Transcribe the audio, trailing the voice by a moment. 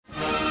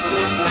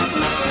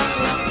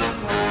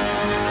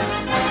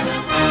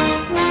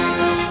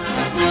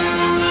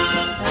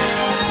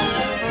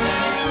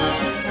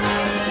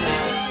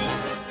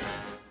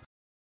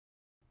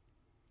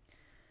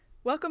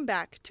Welcome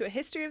back to A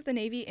History of the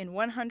Navy in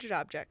 100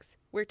 Objects,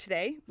 where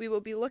today we will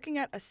be looking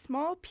at a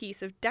small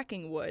piece of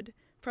decking wood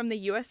from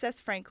the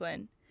USS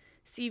Franklin,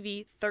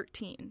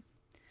 CV-13.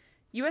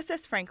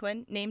 USS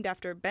Franklin, named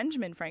after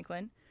Benjamin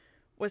Franklin,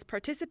 was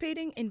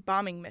participating in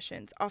bombing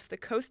missions off the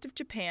coast of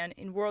Japan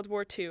in World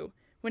War II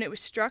when it was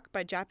struck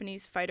by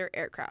Japanese fighter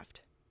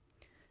aircraft.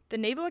 The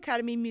Naval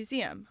Academy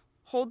Museum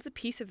holds a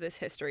piece of this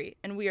history,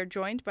 and we are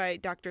joined by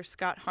Dr.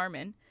 Scott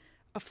Harmon,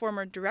 a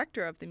former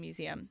director of the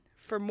museum,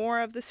 for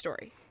more of the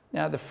story.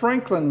 Now, the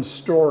Franklin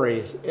story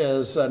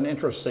is an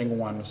interesting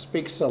one. It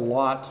speaks a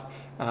lot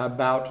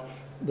about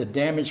the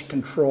damage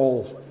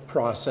control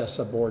process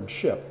aboard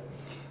ship.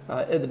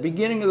 At the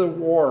beginning of the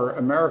war,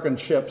 American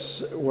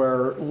ships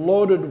were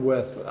loaded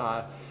with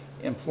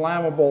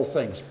inflammable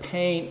things,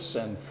 paints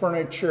and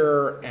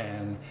furniture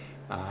and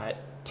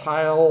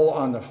tile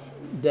on the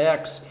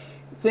decks,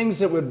 things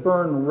that would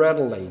burn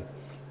readily.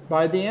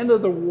 By the end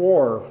of the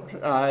war,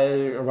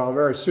 well,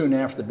 very soon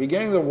after the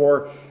beginning of the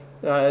war,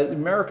 the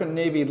American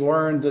Navy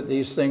learned that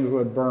these things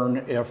would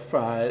burn if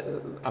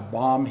a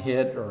bomb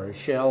hit or a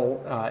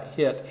shell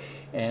hit,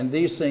 and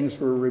these things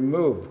were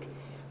removed.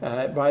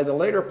 By the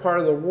later part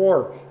of the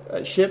war,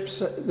 ships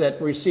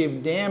that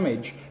received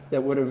damage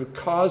that would have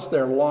caused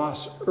their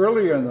loss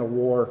earlier in the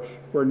war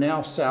were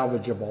now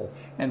salvageable.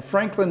 And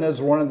Franklin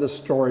is one of the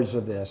stories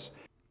of this.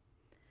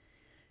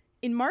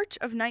 In March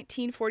of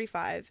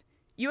 1945,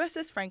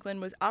 USS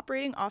Franklin was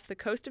operating off the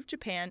coast of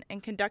Japan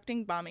and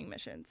conducting bombing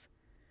missions.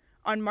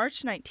 On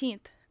March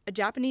 19th, a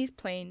Japanese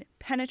plane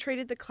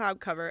penetrated the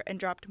cloud cover and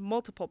dropped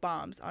multiple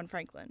bombs on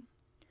Franklin.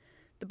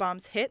 The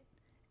bombs hit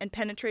and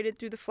penetrated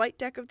through the flight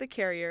deck of the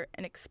carrier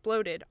and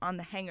exploded on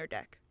the hangar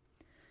deck.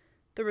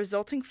 The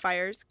resulting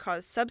fires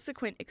caused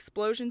subsequent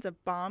explosions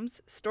of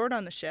bombs stored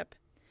on the ship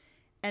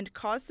and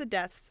caused the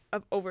deaths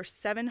of over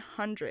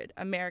 700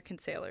 American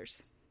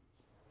sailors.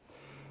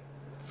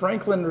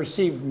 Franklin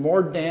received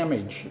more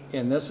damage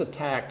in this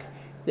attack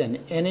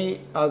than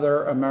any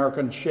other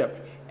American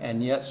ship,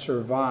 and yet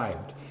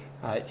survived.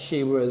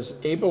 She was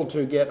able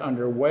to get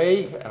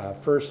underway,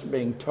 first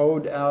being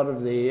towed out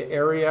of the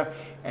area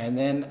and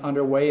then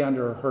underway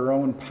under her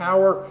own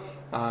power.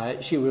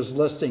 She was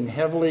listing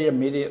heavily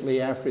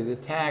immediately after the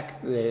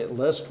attack. The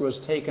list was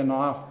taken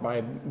off by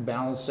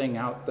balancing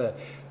out the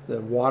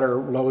water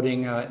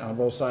loading on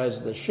both sides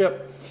of the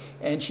ship,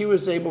 and she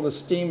was able to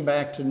steam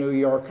back to New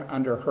York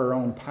under her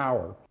own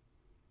power.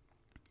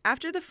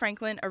 After the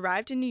Franklin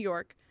arrived in New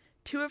York,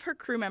 2 of her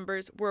crew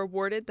members were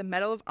awarded the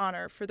Medal of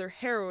Honor for their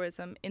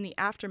heroism in the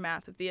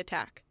aftermath of the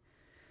attack.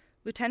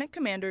 Lieutenant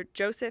Commander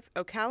Joseph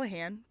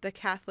O'Callaghan, the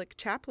Catholic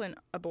chaplain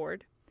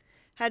aboard,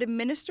 had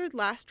administered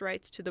last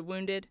rites to the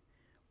wounded,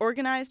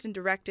 organized and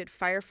directed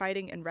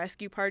firefighting and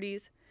rescue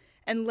parties,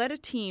 and led a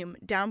team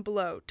down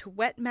below to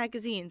wet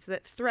magazines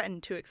that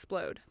threatened to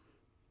explode.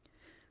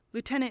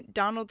 Lieutenant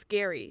Donald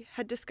Gary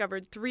had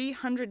discovered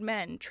 300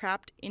 men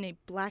trapped in a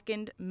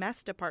blackened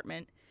mess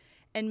department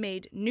and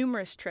made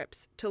numerous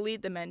trips to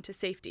lead the men to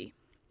safety.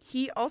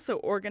 He also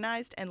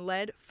organized and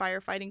led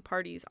firefighting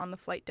parties on the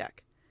flight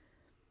deck.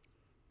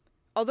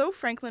 Although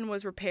Franklin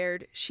was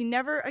repaired, she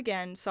never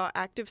again saw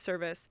active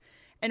service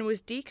and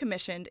was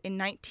decommissioned in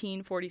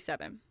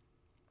 1947.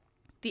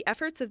 The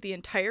efforts of the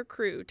entire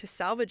crew to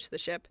salvage the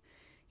ship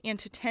and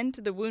to tend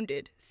to the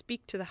wounded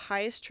speak to the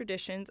highest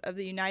traditions of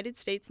the United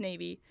States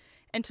Navy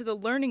and to the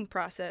learning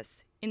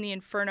process in the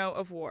inferno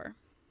of war.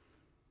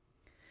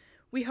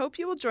 We hope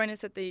you will join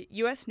us at the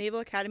U.S.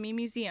 Naval Academy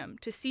Museum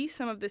to see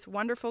some of this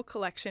wonderful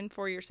collection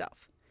for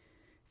yourself.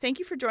 Thank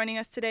you for joining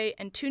us today,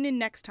 and tune in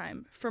next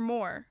time for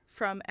more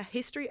from A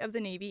History of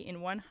the Navy in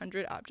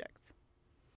 100 Objects.